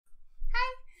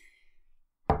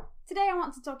Today I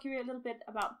want to talk to you a little bit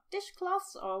about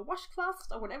dishcloths or washcloths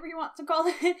or whatever you want to call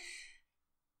it.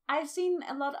 I've seen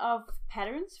a lot of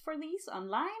patterns for these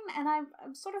online, and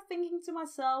I'm sort of thinking to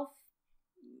myself,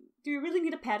 do you really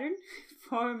need a pattern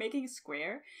for making a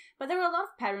square? But there are a lot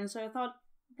of patterns, so I thought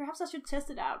perhaps I should test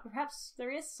it out. Perhaps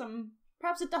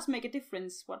it does make a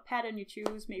difference what pattern you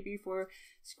choose, maybe for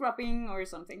scrubbing or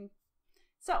something.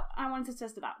 So I wanted to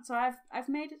test it out. So I've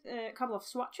made a couple of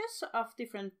swatches of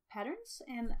different patterns,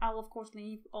 and I'll of course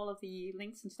leave all of the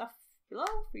links and stuff below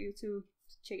for you to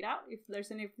check it out if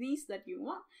there's any of these that you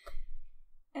want.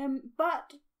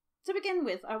 But to begin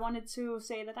with, I wanted to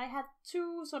say that I had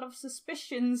two sort of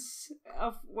suspicions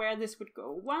of where this would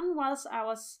go. One was I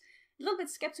was a little bit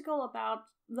skeptical about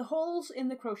the holes in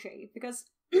the crochet, because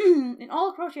in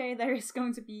all crochet there is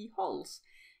going to be holes,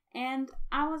 and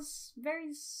I was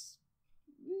very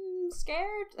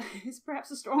scared is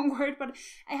perhaps a strong word, but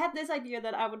I had this idea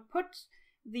that I would put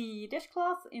the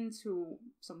dishcloth into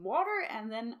some water and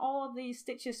then all of these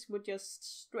stitches would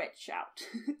just stretch out,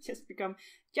 just become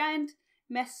giant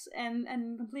mess and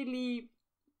completely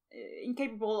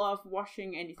incapable of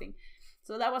washing anything.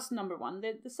 So that was number one.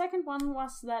 The second one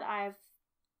was that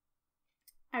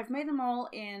I've made them all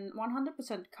in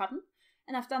 100% cotton,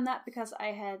 and I've done that because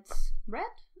I had read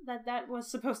that was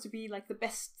supposed to be like the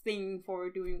best thing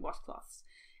for doing washcloths.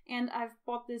 And I've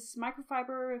bought this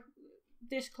microfiber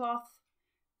dishcloth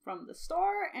from the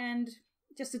store, and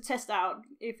just to test out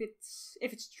if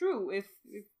it's true,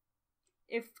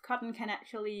 if cotton can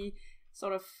actually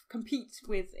sort of compete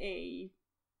with a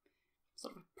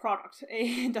sort of product,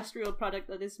 a industrial product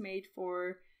that is made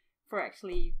for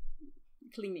actually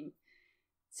cleaning.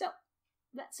 So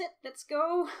that's it. Let's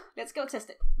go test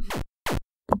it.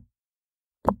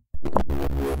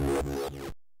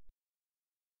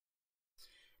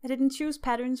 I didn't choose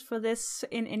patterns for this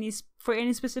for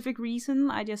any specific reason.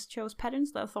 I just chose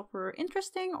patterns that I thought were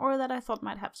interesting or that I thought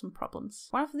might have some problems.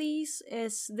 One of these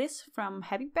is this from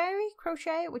Happy Berry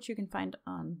Crochet, which you can find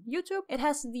on YouTube. It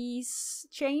has these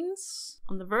chains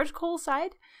on the vertical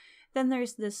side. Then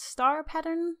there's this star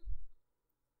pattern,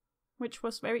 which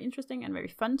was very interesting and very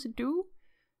fun to do.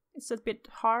 It's a bit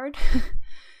hard.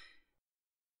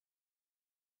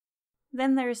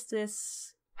 Then there's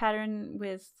this pattern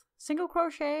with single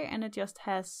crochet, and it just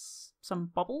has some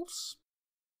bubbles.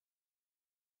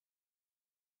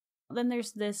 Then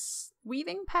there's this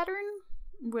weaving pattern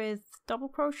with double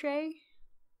crochet.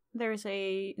 There's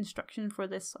a instruction for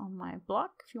this on my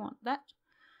blog if you want that.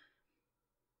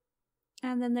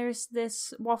 And then there's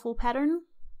this waffle pattern,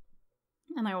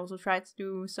 and I also tried to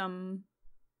do some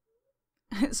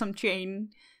chain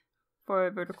for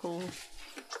vertical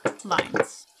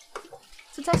lines.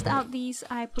 To test out these,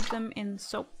 I put them in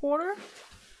soap water,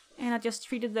 and I just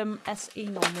treated them as a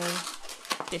normal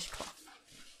dishcloth.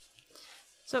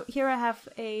 So here I have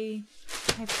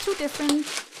two different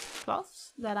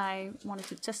cloths that I wanted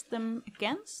to test them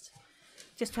against,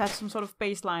 just to have some sort of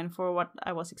baseline for what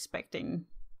I was expecting.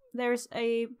 There's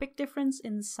a big difference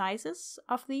in sizes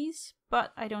of these,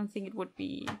 but I don't think it would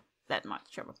be that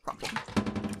much of a problem.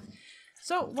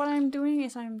 So what I'm doing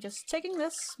is I'm just taking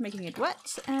this, making it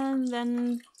wet, and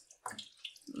then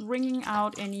wringing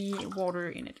out any water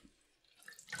in it.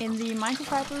 In the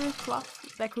microfiber cloth,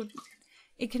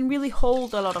 it can really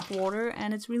hold a lot of water,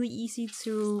 and it's really easy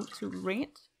to wring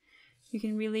it. You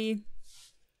can really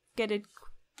get it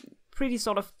pretty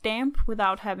sort of damp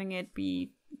without having it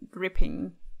be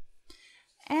dripping.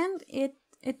 And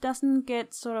it doesn't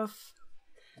get sort of,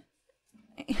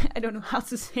 I don't know how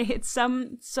to say it,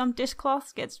 some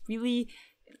dishcloths gets really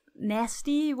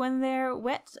nasty when they're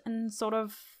wet and sort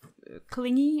of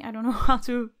clingy. I don't know how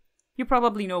to, you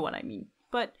probably know what I mean.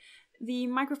 But the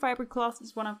microfiber cloth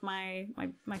is one of my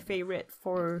favorite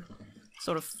for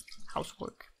sort of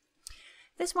housework.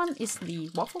 This one is the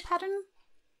waffle pattern,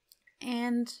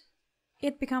 and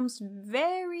it becomes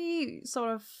very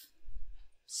sort of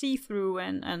see-through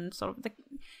and sort of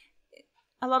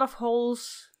a lot of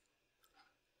holes.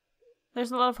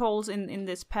 There's a lot of holes in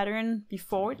this pattern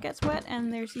before it gets wet,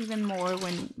 and there's even more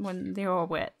when they are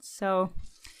wet. So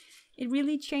it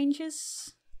really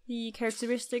changes the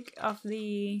characteristic of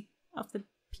the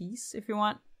piece, if you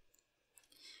want,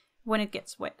 when it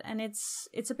gets wet. And it's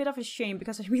a bit of a shame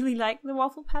because I really like the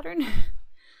waffle pattern.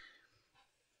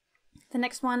 The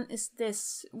next one is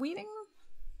this weaving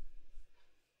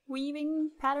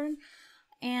pattern,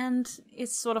 and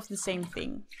it's sort of the same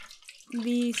thing.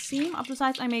 The seam of the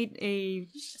sides, I made a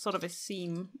sort of a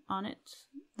seam on it,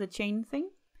 the chain thing,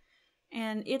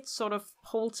 and it sort of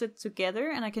holds it together,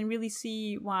 and I can really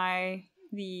see why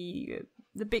the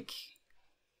big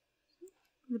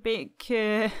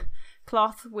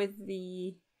cloth with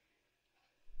the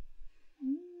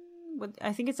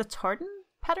I think it's a tartan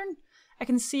pattern, I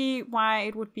can see why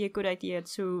it would be a good idea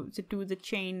to do the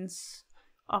chains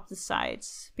up the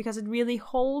sides, because it really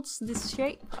holds the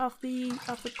shape of the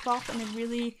cloth, and it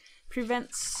really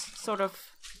prevents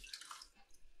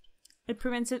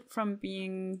it from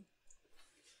being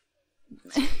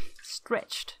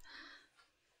stretched.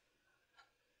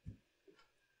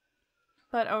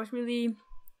 But I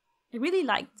really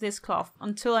liked this cloth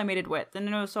until I made it wet. Then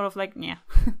it was sort of like, yeah,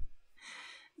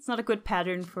 it's not a good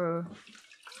pattern for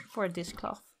a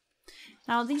dishcloth.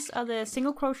 Now these are the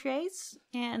single crochets,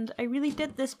 and I really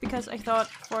did this because I thought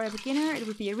for a beginner it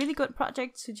would be a really good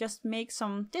project to just make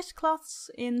some dishcloths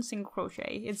in single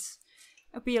crochet.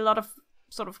 It'd be a lot of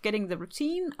sort of getting the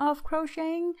routine of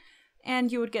crocheting,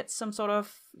 and you would get some sort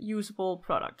of usable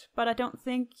product. But I don't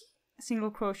think single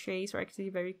crochets are actually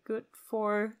very good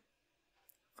for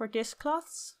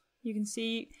dishcloths. You can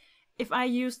see if I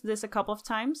used this a couple of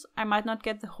times, I might not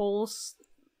get the holes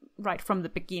right from the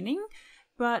beginning,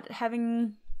 but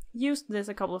having used this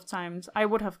a couple of times, I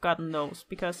would have gotten those,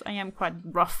 because I am quite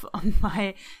rough on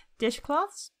my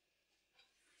dishcloths.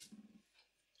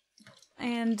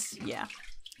 And yeah,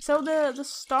 so the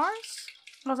stars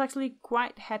I was actually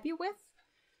quite happy with.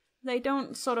 They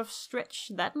don't sort of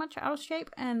stretch that much out of shape,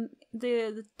 and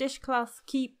the dishcloth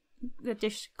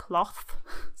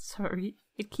sorry,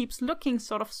 it keeps looking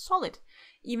sort of solid,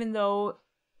 even though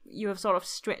you have sort of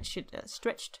stretched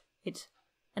it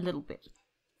a little bit.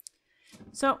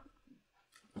 So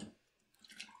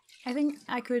I think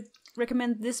I could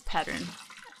recommend this pattern,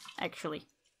 actually.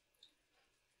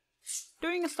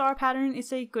 Doing a star pattern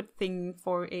is a good thing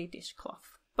for a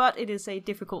dishcloth, but it is a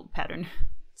difficult pattern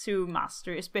to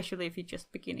master, especially if you're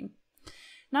just beginning.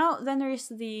 Now then there is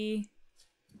the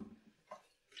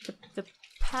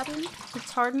pattern, the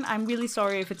tartan. I'm really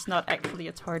sorry if it's not actually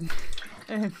a tartan,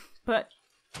 but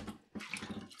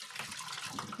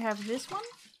I have this one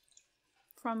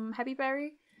from Happy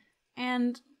Berry,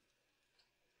 and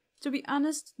to be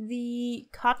honest, the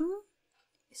cotton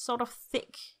is sort of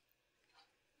thick.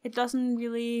 It doesn't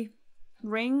really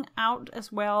wring out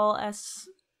as well as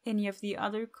any of the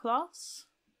other cloths.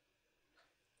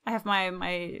 I have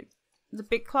the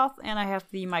big cloth, and I have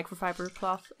the microfiber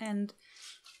cloth, and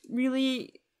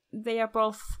really they are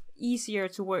both easier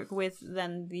to work with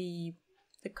than the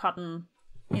cotton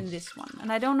in this one.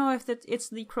 And I don't know if it's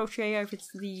the crochet or if it's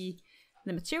the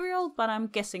material, but I'm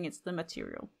guessing it's the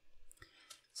material.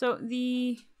 So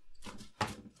the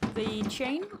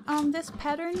chain on this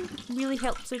pattern really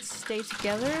helps it stay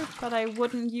together, but I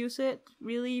wouldn't use it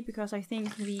really, because I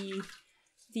think the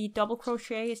double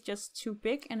crochet is just too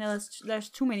big, and there's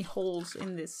too many holes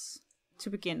in this to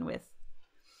begin with.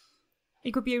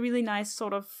 It could be a really nice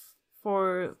sort of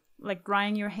for like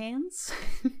drying your hands.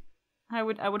 I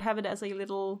would have it as a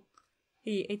little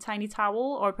a tiny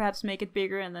towel, or perhaps make it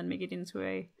bigger and then make it into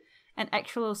an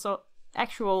actual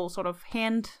sort of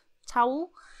hand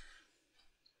towel.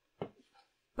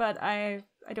 But I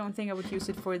don't think I would use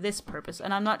it for this purpose,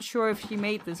 and I'm not sure if she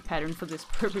made this pattern for this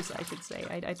purpose, I should say.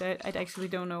 I actually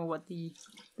don't know what the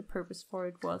purpose for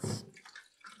it was.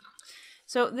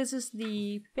 So this is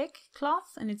the big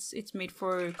cloth, and it's made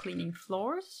for cleaning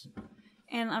floors.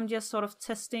 And I'm just sort of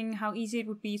testing how easy it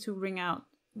would be to wring out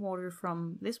water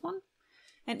from this one.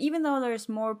 And even though there's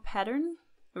more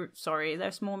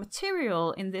there's more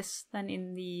material in this than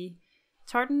in the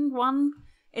tartan one,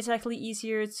 it's actually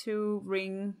easier to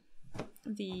wring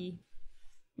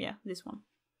this one.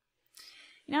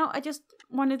 Now I just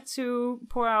wanted to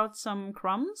pour out some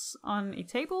crumbs on a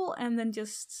table and then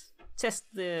just test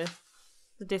the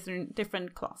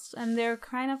different cloths, and they're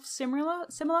kind of similar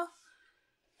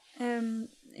in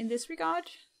this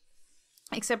regard,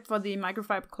 except for the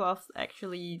microfiber cloth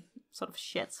actually sort of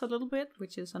sheds a little bit,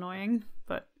 which is annoying,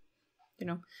 but you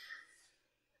know.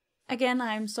 Again,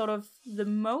 I'm sort of the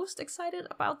most excited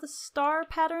about the star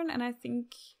pattern, and I think,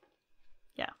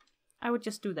 yeah, I would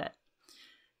just do that.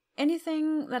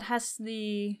 Anything that has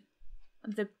the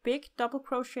big double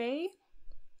crochet,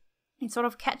 it sort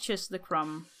of catches the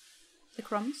crumbs,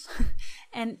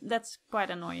 and that's quite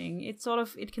annoying.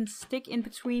 It can stick in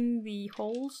between the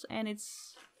holes, and it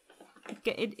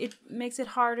makes it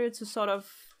harder to sort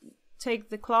of take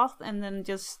the cloth and then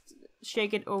just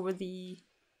shake it over the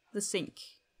sink.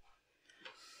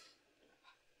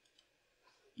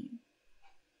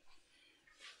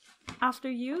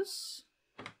 After use,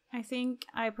 I think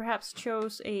I perhaps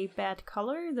chose a bad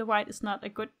color. The white is not a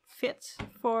good fit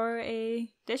for a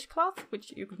dishcloth,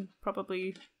 which you could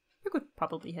probably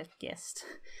have guessed.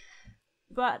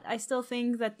 But I still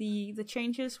think that the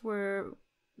changes were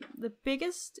the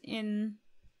biggest in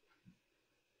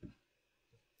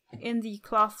the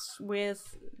cloths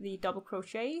with the double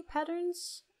crochet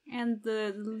patterns, and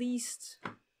the least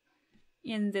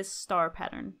in this star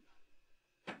pattern.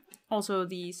 Also,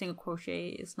 the single crochet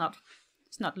is not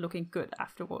looking good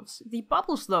afterwards. The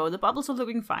bubbles though, the bubbles are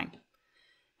looking fine.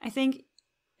 I think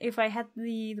if I had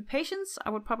the patience, I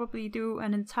would probably do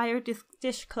an entire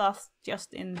dishcloth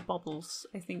just in bubbles.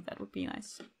 I think that would be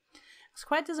nice. I was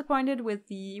quite disappointed with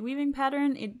the weaving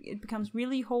pattern. It becomes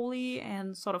really holey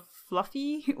and sort of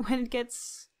fluffy when it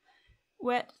gets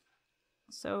wet.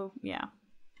 So yeah,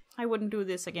 I wouldn't do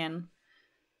this again.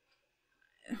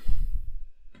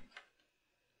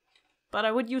 But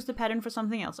I would use the pattern for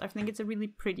something else. I think it's a really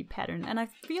pretty pattern. And I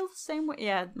feel the same way.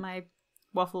 Yeah, my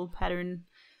waffle pattern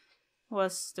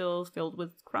was still filled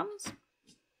with crumbs.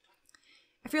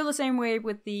 I feel the same way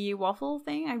with the waffle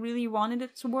thing. I really wanted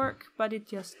it to work, but it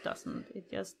just doesn't.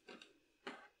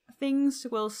 Things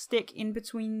will stick in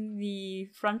between the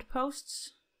front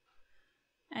posts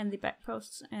and the back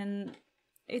posts. And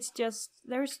it's just,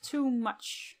 there's too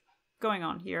much going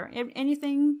on here.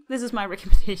 Anything, this is my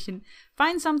recommendation.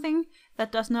 Find something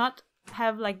that does not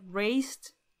have like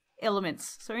raised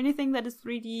elements. So anything that is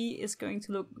 3D is going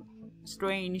to look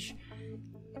strange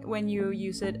when you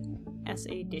use it as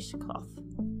a dishcloth.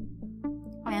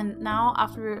 And now,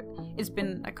 after it's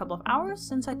been a couple of hours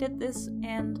since I did this,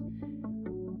 and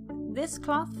this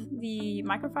cloth, the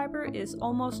microfiber, is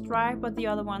almost dry, but the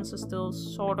other ones are still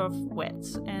sort of wet,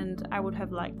 and I would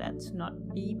have liked that to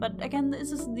not be. But again,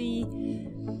 this is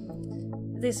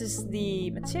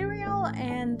the material,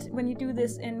 and when you do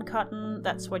this in cotton,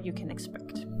 that's what you can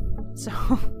expect. So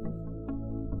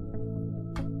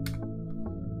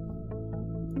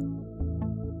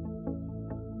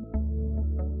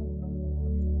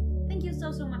thank you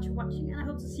so much for watching, and I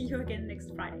hope to see you again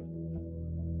next Friday.